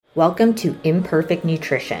Welcome to Imperfect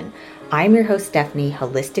Nutrition. I'm your host, Stephanie,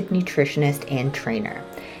 holistic nutritionist and trainer.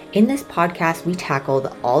 In this podcast, we tackle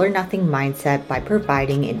the all or nothing mindset by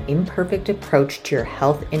providing an imperfect approach to your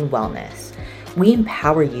health and wellness. We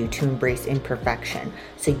empower you to embrace imperfection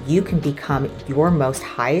so you can become your most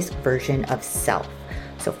highest version of self.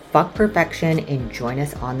 So fuck perfection and join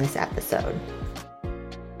us on this episode.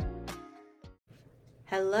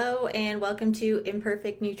 Hello and welcome to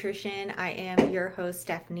Imperfect Nutrition. I am your host,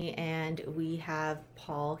 Stephanie, and we have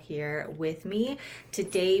Paul here with me.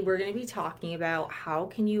 Today, we're going to be talking about how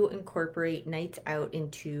can you incorporate nights out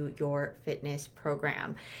into your fitness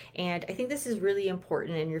program. And I think this is really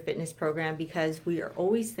important in your fitness program because we are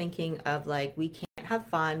always thinking of we can't have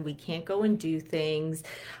fun, we can't go and do things,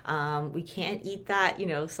 we can't eat that,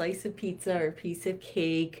 slice of pizza or piece of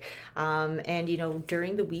cake. And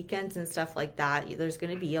during the weekends and stuff like that, there's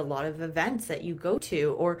going to be a lot of events that you go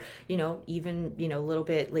to, or even a little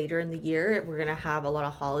bit later in the year, we're going to have a lot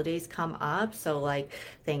of holidays come up, so like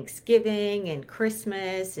Thanksgiving and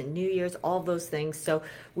Christmas and New Year's, all those things. So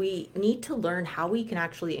we need to learn how we can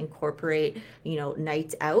actually incorporate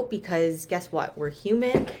nights out, because guess what, we're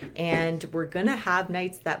human and we're gonna have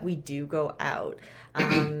nights that we do go out.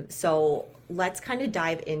 So let's kind of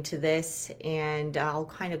dive into this, and I'll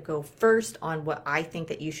kind of go first on what I think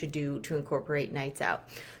that you should do to incorporate nights out.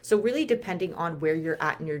 So really depending on where you're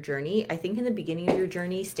at in your journey, I think in the beginning of your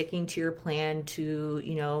journey, sticking to your plan to,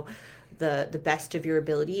 the best of your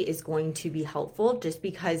ability is going to be helpful, just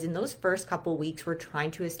because in those first couple weeks we're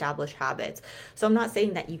trying to establish habits. So I'm not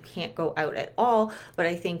saying that you can't go out at all, but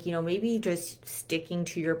I think maybe just sticking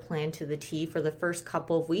to your plan to the T for the first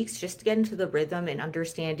couple of weeks, just to get into the rhythm and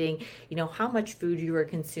understanding how much food you are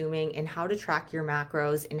consuming and how to track your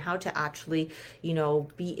macros and how to actually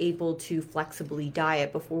be able to flexibly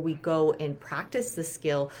diet before we go and practice the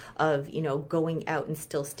skill of going out and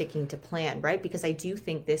still sticking to plan, right? Because I do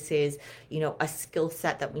think this is a skill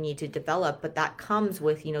set that we need to develop, but that comes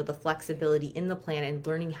with the flexibility in the plan and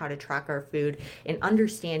learning how to track our food and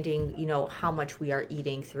understanding how much we are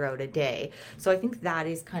eating throughout a day. So I think that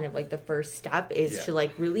is kind of like the first step, is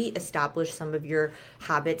to really establish some of your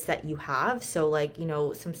habits that you have. So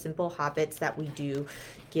some simple habits that we do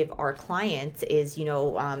give our clients is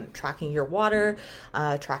tracking your water,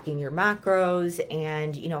 tracking your macros,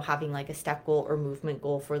 and having like a step goal or movement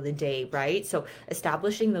goal for the day, right? So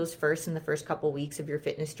establishing those first in the first couple weeks of your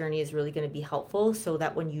fitness journey is really going to be helpful, so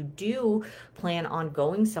that when you do plan on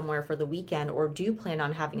going somewhere for the weekend or do plan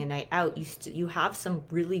on having a night out, you have some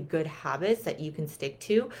really good habits that you can stick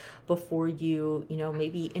to before you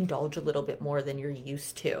maybe indulge a little bit more than you're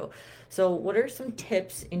used to. So what are some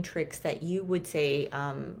tips and tricks that you would say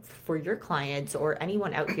for your clients or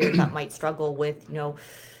anyone out here that might struggle with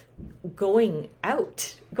going out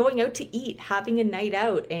to eat, having a night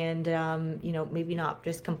out, and maybe not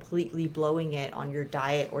just completely blowing it on your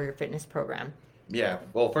diet or your fitness program? Yeah.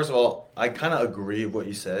 Well, first of all, I kind of agree with what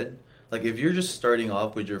you said. Like, if you're just starting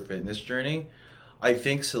off with your fitness journey, I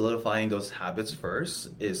think solidifying those habits first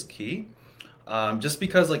is key. Just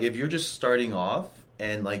because, like, if you're just starting off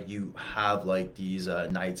and like you have like these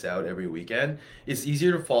nights out every weekend, it's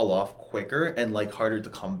easier to fall off quicker and like harder to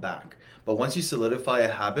come back. But once you solidify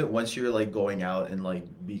a habit, once you're like going out and like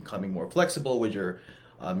becoming more flexible with your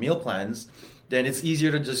meal plans, then it's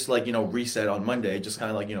easier to just like reset on Monday, just kind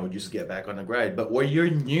of like just get back on the grind. But where you're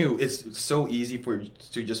new, it's so easy for you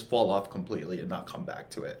to just fall off completely and not come back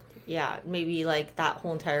to it. Yeah, maybe like that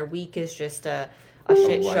whole entire week is just a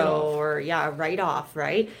shit show, or a write-off,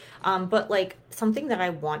 right? But like something that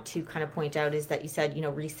I want to kind of point out is that you said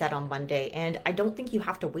reset on Monday, and I don't think you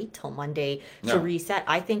have to wait till Monday to No. reset.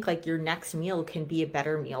 I think like your next meal can be a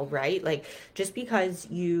better meal, right? Like, just because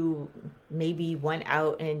you maybe went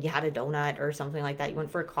out and you had a donut or something like that, you went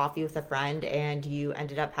for a coffee with a friend and you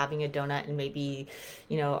ended up having a donut and maybe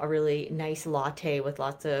a really nice latte with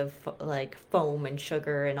lots of like foam and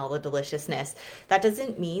sugar and all the deliciousness, that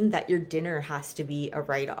doesn't mean that your dinner has to be a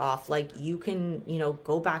write-off. Like, you can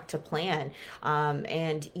go back to plan,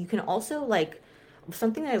 and you can also like,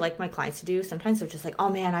 something that I like my clients to do, sometimes they're just like, oh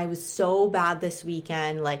man, I was so bad this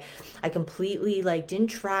weekend. Like, I completely like didn't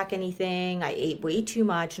track anything. I ate way too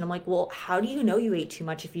much. And I'm like, well, how do you know you ate too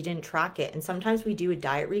much if you didn't track it? And sometimes we do a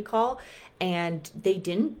diet recall and they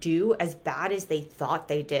didn't do as bad as they thought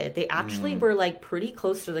they did. They actually Mm, were like pretty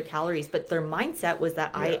close to the calories, but their mindset was that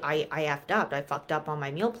yeah. I effed up. I fucked up on my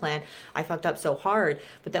meal plan. I fucked up so hard.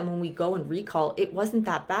 But then when we go and recall, it wasn't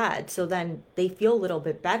that bad. So then they feel a little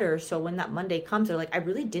bit better. So when that Monday comes, they're like, I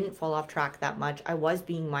really didn't fall off track that much. I was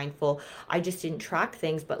being mindful. I just didn't track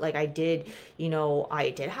things, but like I did,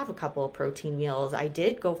 I did have a couple of protein meals. I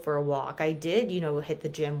did go for a walk. I did, hit the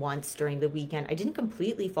gym once during the weekend. I didn't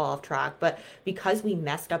completely fall off track, but because we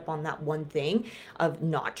messed up on that one thing of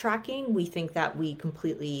not tracking, we think that we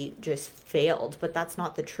completely just failed, but that's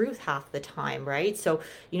not the truth half the time, right? So,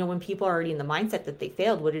 when people are already in the mindset that they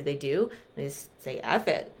failed, what do? They just say, F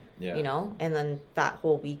it, Yeah. and then that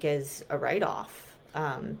whole week is a write-off.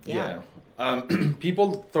 Yeah.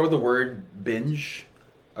 People throw the word binge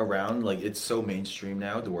around like it's so mainstream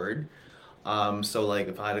now, the word. So like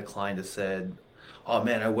if I had a client that said, "Oh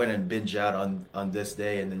man, I went and binge out on this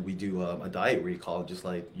day," and then we do a diet recall, just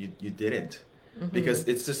like you didn't, Mm-hmm. because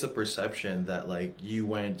it's just a perception that like you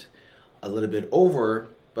went a little bit over,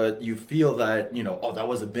 but you feel that oh, that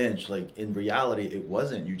was a binge. Like in reality, it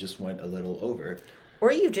wasn't. You just went a little over.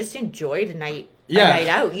 Or you just enjoyed a Yeah, night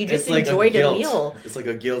out. You just it's like a enjoyed a guilt. meal. It's like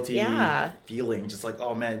a guilty Yeah. feeling, just like,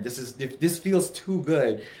 oh man, this feels too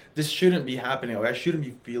good. This shouldn't be happening. Or I shouldn't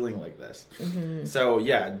be feeling like this. Mm-hmm. So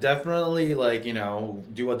yeah, definitely like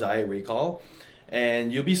do a diet recall,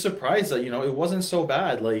 and you'll be surprised that it wasn't so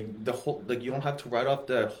bad. Like the whole like you don't have to write off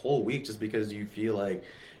the whole week just because you feel like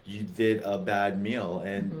you did a bad meal,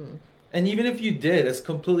 Mm-hmm. and even if you did, it's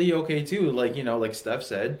completely okay too. Like, like Steph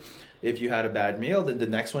said, if you had a bad meal, then the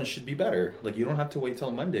next one should be better. Like, you don't have to wait till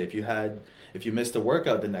Monday. If you missed a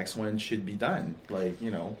workout, the next one should be done. Like,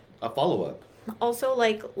 a follow up. Also,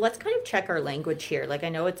 like, let's kind of check our language here. Like, I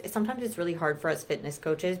know sometimes it's really hard for us fitness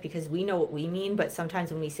coaches because we know what we mean, but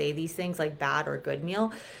sometimes when we say these things like bad or good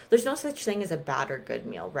meal, there's no such thing as a bad or good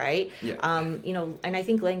meal, right? Yeah. And I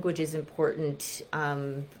think language is important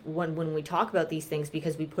when we talk about these things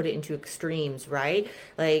because we put it into extremes, right?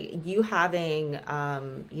 Like, you having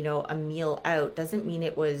a meal out doesn't mean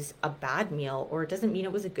it was a bad meal, or it doesn't mean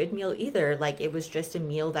it was a good meal either. Like, it was just a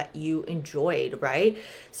meal that you enjoyed, right?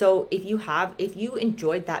 So if you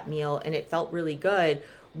enjoyed that meal and it felt really good,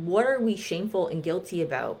 what are we shameful and guilty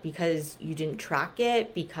about? Because you didn't track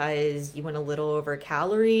it, because you went a little over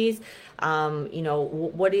calories.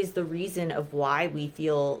 What is the reason of why we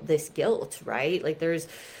feel this guilt, right? Like there's,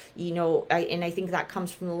 and I think that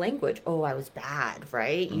comes from the language. Oh, I was bad,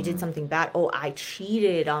 right? You did Hmm. something bad. Oh, I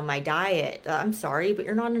cheated on my diet. I'm sorry, but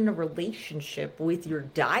you're not in a relationship with your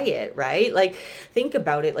diet, right? Like, think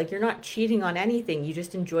about it. Like, you're not cheating on anything. You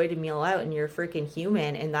just enjoyed a meal out and you're a freaking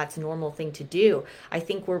human, and that's a normal thing to do. I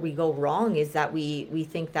think where we go wrong is that we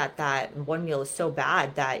think that that one meal is so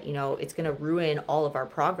bad that, it's going to ruin all of our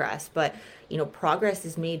progress. But, progress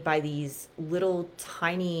is made by these little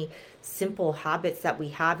tiny simple habits that we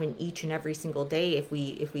have in each and every single day if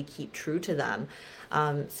we keep true to them.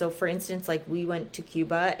 So for instance, like we went to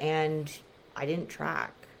Cuba and I didn't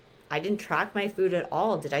track. I didn't track my food at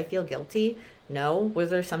all. Did I feel guilty? No. Was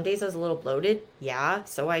there some days I was a little bloated? Yeah.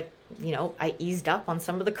 So I eased up on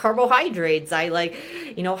some of the carbohydrates. I like,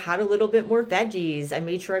 had a little bit more veggies. I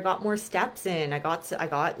made sure I got more steps in. I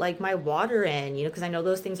got like my water in, because I know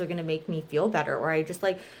those things are going to make me feel better. Or I just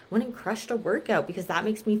like went and crushed a workout because that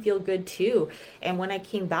makes me feel good too. And when I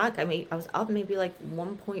came back, I was up maybe like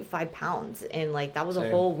 1.5 pounds. And like that was a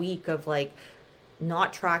Same. whole week of like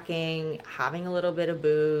not tracking, having a little bit of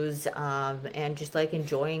booze, and just like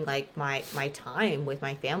enjoying like my time with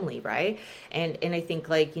my family, right? And I think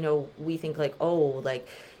like, we think like, oh, like,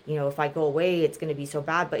 if I go away, it's going to be so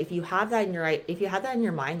bad. But if you have that in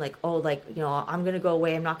your mind, like, oh, like, I'm going to go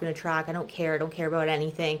away, I'm not going to track, I don't care about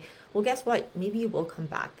anything. Well, guess what? Maybe you will come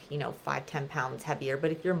back, 5, 10 pounds heavier.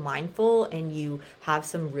 But if you're mindful and you have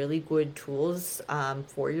some really good tools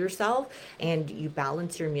for yourself, and you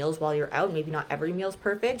balance your meals while you're out, maybe not every meal's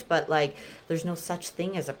perfect, but like there's no such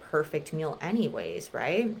thing as a perfect meal, anyways,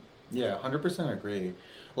 right? Yeah, 100% agree.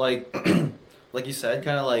 Like, like you said,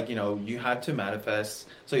 kind of like, you have to manifest.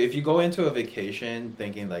 So if you go into a vacation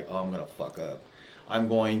thinking like, oh, I'm gonna fuck up, I'm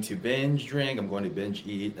going to binge drink, I'm going to binge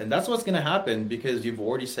eat, and that's what's gonna happen because you've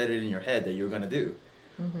already set it in your head that you're gonna do.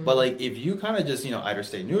 But Mm-hmm. like, if you kind of just, either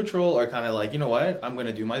stay neutral or kind of like, you know what, I'm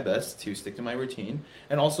gonna do my best to stick to my routine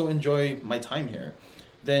and also enjoy my time here,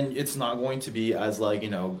 then it's not going to be as like,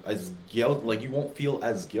 as guilt, like you won't feel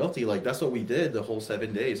as guilty. Like that's what we did the whole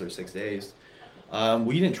 7 days or 6 days.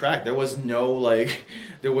 We didn't track. There was no like,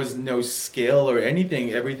 there was no scale or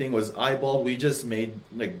anything. Everything was eyeballed. We just made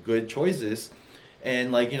like good choices,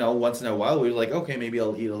 and like once in a while we were like, okay, maybe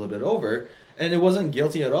I'll eat a little bit over, and it wasn't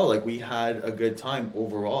guilty at all. Like we had a good time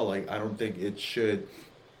overall. Like I don't think it should.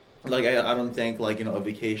 Like I don't think like a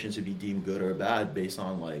vacation should be deemed good or bad based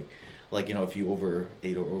on like if you over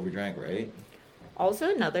ate or over drank, right?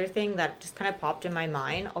 also another thing that just kind of popped in my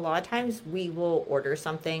mind, a lot of times we will order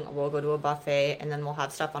something, we'll go to a buffet, and then we'll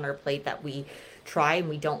have stuff on our plate that we try and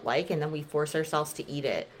we don't like, and then we force ourselves to eat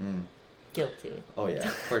it. Mm. Guilty. Oh yeah,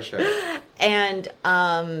 for sure. And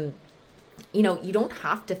you don't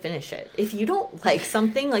have to finish it. If you don't like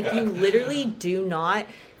something, like you literally do not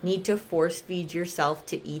need to force feed yourself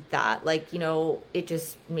to eat that. Like, it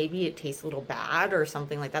just, maybe it tastes a little bad or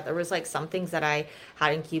something like that. There was like some things that I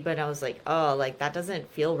had in Cuba and I was like, oh, like that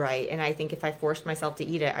doesn't feel right. And I think if I forced myself to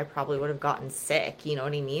eat it, I probably would have gotten sick. You know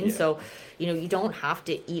what I mean? Yeah. So, you don't have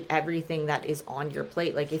to eat everything that is on your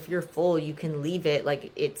plate. Like if you're full, you can leave it.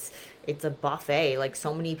 Like it's a buffet. Like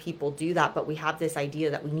so many people do that, but we have this idea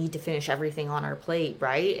that we need to finish everything on our plate,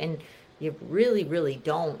 right? And you really, really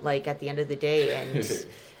don't, like at the end of the day.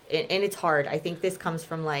 And it's hard. I think this comes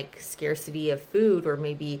from like scarcity of food or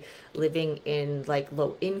maybe living in like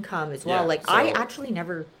low income as well. Yeah, Like so I actually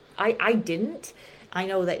never, I didn't. I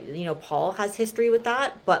know that, Paul has history with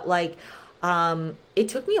that, but like, it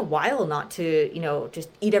took me a while not to, just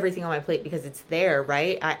eat everything on my plate because it's there,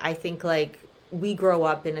 right? I think like we grow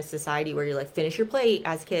up in a society where you're like, finish your plate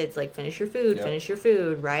as kids, like Yep. finish your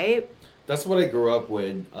food, right? That's what I grew up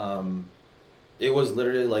with. It was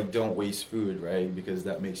literally like don't waste food, right? Because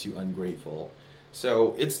that makes you ungrateful.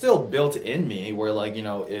 So it's still built in me where like,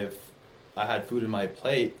 if I had food in my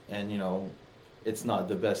plate and, it's not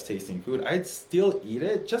the best tasting food, I'd still eat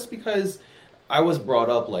it just because I was brought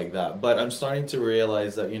up like that. But I'm starting to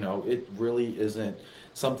realize that, it really isn't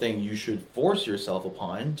something you should force yourself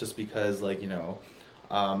upon just because like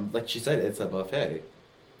she said, it's a buffet.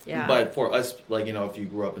 Yeah. But for us, like, if you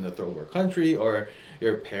grew up in a third world country or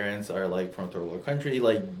your parents are like from third world country,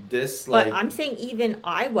 like this, But like, I'm saying even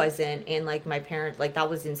I wasn't, and like my parents, like that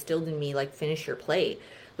was instilled in me, like finish your plate.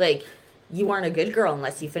 Like you aren't a good girl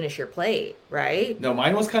unless you finish your plate, right? no,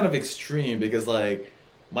 mine was kind of extreme because like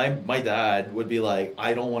my dad would be like,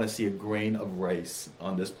 I don't want to see a grain of rice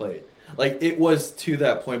on this plate. Like it was to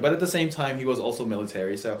that point, but at the same time, he was also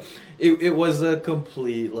military, so it was a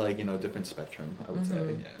complete like different spectrum, I would say.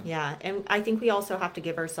 Yeah. Yeah, and I think we also have to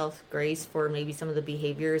give ourselves grace for maybe some of the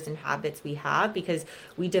behaviors and habits we have because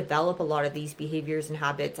we develop a lot of these behaviors and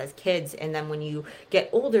habits as kids. And then when you get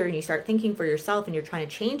older and you start thinking for yourself and you're trying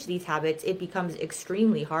to change these habits, it becomes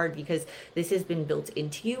extremely hard because this has been built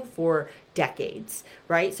into you for decades,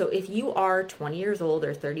 right? So if you are 20 years old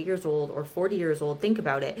or 30 years old or 40 years old, think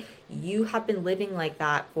about it. You have been living like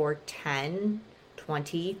that for 10,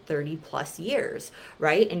 20, 30 plus years,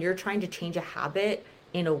 right? And you're trying to change a habit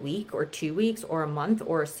in a week or 2 weeks or a month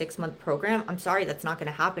or a 6 month program. I'm sorry, that's not going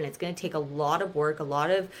to happen. It's going to take a lot of work, a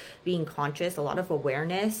lot of being conscious, a lot of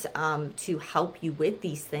awareness to help you with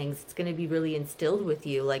these things. It's going to be really instilled with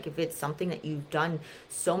you. Like if it's something that you've done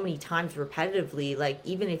so many times repetitively, like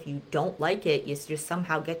even if you don't like it, you just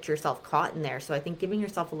somehow get yourself caught in there. So I think giving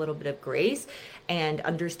yourself a little bit of grace and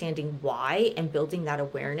understanding why and building that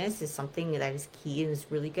awareness is something that is key and is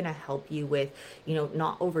really going to help you with,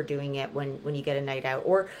 not overdoing it when you get a night out.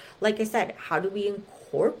 Or like I said, how do we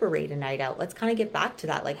incorporate a night out? Let's kind of get back to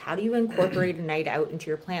that. Like, how do you incorporate a night out into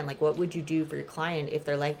your plan? Like, what would you do for your client if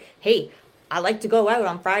they're like, hey, I like to go out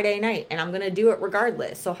on Friday night and I'm going to do it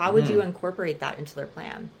regardless. So how would you incorporate that into their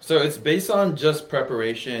plan? So it's based on just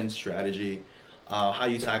preparation, strategy, how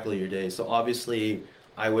you tackle your day. So obviously,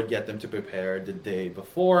 I would get them to prepare the day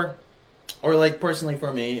before, or like personally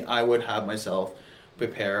for me, I would have myself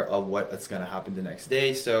prepare of what's going to happen the next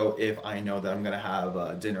day. So if I know that I'm going to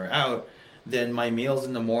have dinner out, then my meals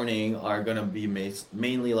in the morning are going to be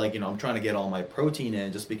mainly like, I'm trying to get all my protein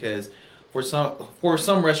in just because for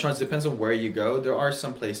some restaurants, depends on where you go, there are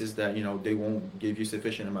some places that, they won't give you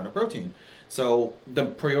sufficient amount of protein. So the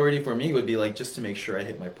priority for me would be like just to make sure I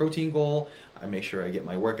hit my protein goal, I make sure I get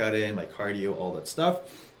my workout in, my cardio, all that stuff.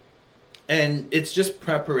 And it's just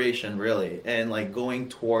preparation really, and like going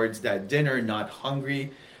towards that dinner not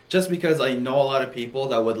hungry, just because I know a lot of people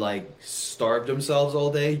that would like starve themselves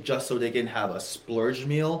all day just so they can have a splurge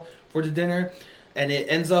meal for the dinner, and it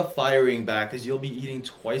ends up firing back because you'll be eating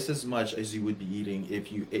twice as much as you would be eating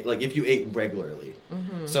if you ate regularly.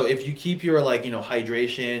 So if you keep your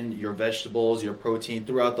hydration, your vegetables, your protein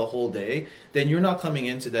throughout the whole day, then you're not coming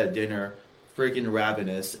into that dinner freaking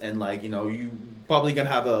ravenous and you probably gonna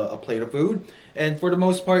have a plate of food, and for the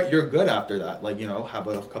most part you're good after that, have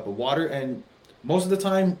a cup of water, and most of the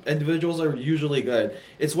time individuals are usually good.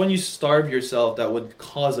 It's when you starve yourself that would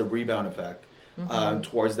cause a rebound effect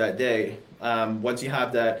towards that day. Once you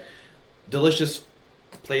have that delicious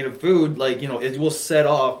plate of food, it will set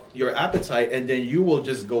off your appetite, and then you will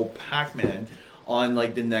just go Pac-Man on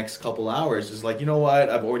like the next couple hours. It's like, you know what,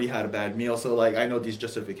 I've already had a bad meal, so like I know these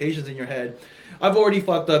justifications in your head. I've already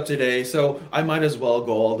fucked up today, so I might as well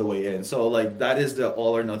go all the way in. So like that is the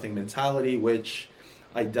all or nothing mentality, which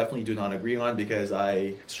I definitely do not agree on, because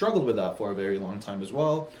I struggled with that for a very long time as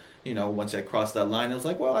well. You know, once I crossed that line, I was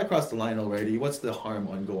like, well, I crossed the line already. What's the harm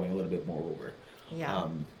on going a little bit more over? Yeah.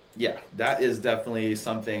 Yeah, that is definitely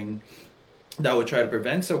something that I would try to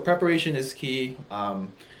prevent. So preparation is key.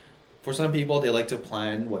 For some people, they like to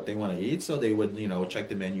plan what they want to eat, so they would, you know, check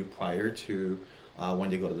the menu prior to when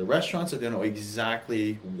they go to the restaurant, so they know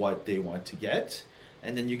exactly what they want to get.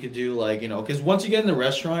 And then you could do like, you know, because once you get in the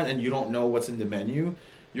restaurant and you don't know what's in the menu,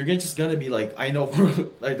 just gonna be like, I know,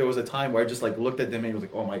 like there was a time where I just like looked at the menu, was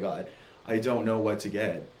like, oh my god, I don't know what to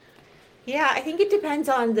get. Yeah, I think it depends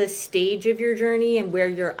on the stage of your journey and where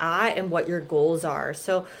you're at and what your goals are.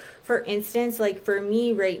 So, for instance, like for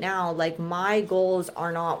me right now, like my goals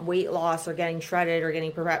are not weight loss or getting shredded or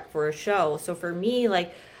getting prepped for a show. So, for me,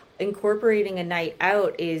 like incorporating a night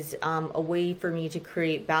out is a way for me to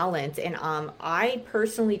create balance. And I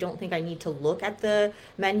personally don't think I need to look at the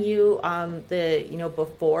menu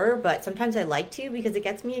before, but sometimes I like to because it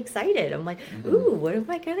gets me excited. I'm like, Hmm. ooh, what am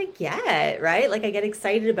I gonna get? Right? Like I get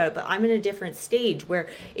excited about it, but I'm in a different stage where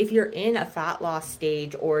if you're in a fat loss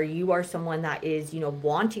stage or you are someone that is,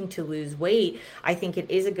 wanting to lose weight, I think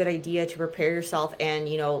it is a good idea to prepare yourself and,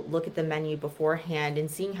 look at the menu beforehand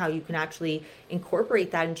and seeing how you can actually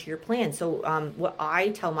incorporate that into your plan. So, what I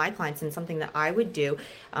tell my clients and something that I would do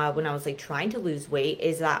when I was like trying to lose weight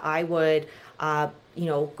is that I would,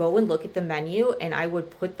 go and look at the menu and I would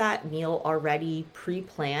put that meal already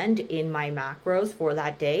pre-planned in my macros for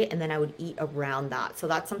that day. And then I would eat around that. So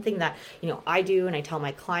that's something that, I do and I tell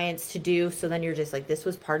my clients to do. So then you're just like, this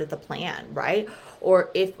was part of the plan, right? Or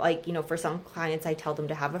if like, for some clients, I tell them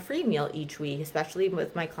to have a free meal each week, especially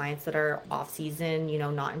with my clients that are off season,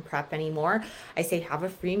 not in prep anymore. I say, have a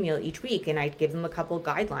free meal each week. And I give them a couple of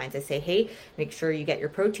guidelines. I say, hey, make sure you get your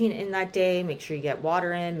protein in that day, make sure you get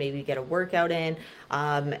water in, maybe you get a workout in,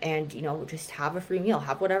 and just have a free meal,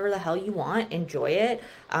 have whatever the hell you want, enjoy it,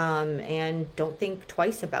 and don't think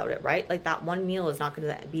twice about it, right? Like that one meal is not going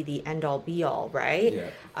to be the end all be all, right?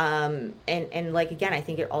 Yeah. And like again, I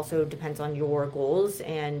think it also depends on your goals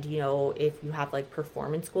and if you have like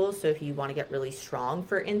performance goals. So if you want to get really strong,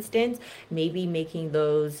 for instance, maybe making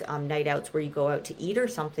those night outs where you go out to eat or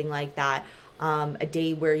something like that, a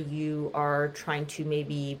day where you are trying to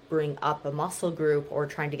maybe bring up a muscle group or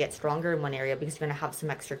trying to get stronger in one area because you're going to have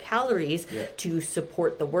some extra calories Yeah. to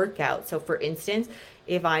support the workout. So, for instance,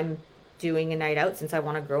 if I'm doing a night out, since I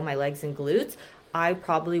want to grow my legs and glutes, I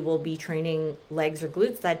probably will be training legs or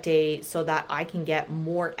glutes that day so that I can get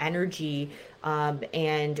more energy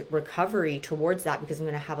and recovery towards that because I'm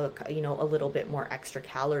going to have a little bit more extra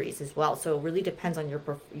calories as well. So it really depends on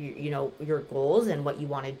your goals and what you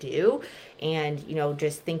want to do, and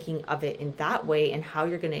just thinking of it in that way and how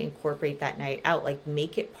you're going to incorporate that night out. Like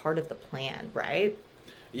make it part of the plan, right?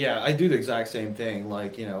 Yeah, I do the exact same thing.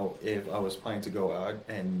 Like, if I was planning to go out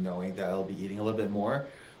and knowing that I'll be eating a little bit more,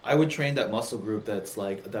 I would train that muscle group that's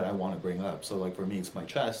like that I want to bring up. So like for me, it's my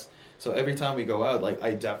chest. So every time we go out, like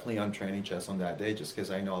I definitely am training chest on that day just because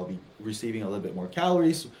I know I'll be receiving a little bit more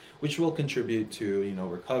calories, which will contribute to,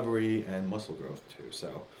 recovery and muscle growth too.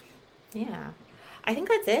 So Yeah. I think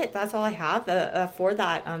that's it. That's all I have for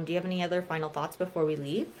that. Do you have any other final thoughts before we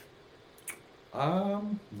leave?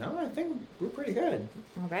 no, I think we're pretty good.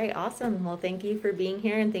 All right, awesome. Well, thank you for being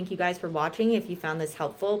here and thank you guys for watching. If you found this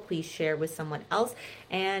helpful, please share with someone else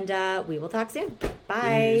and we will talk soon.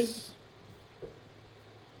 Bye. Peace.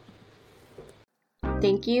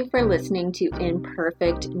 Thank you for listening to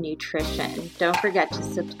Imperfect Nutrition. Don't forget to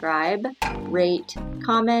subscribe, rate,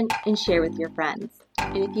 comment, and share with your friends.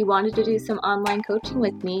 And if you wanted to do some online coaching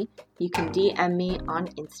with me, you can DM me on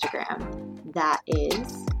Instagram. That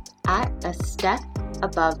is at a step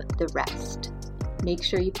above the rest. Make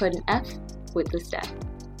sure you put an F with the step.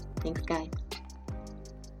 Thanks, guys.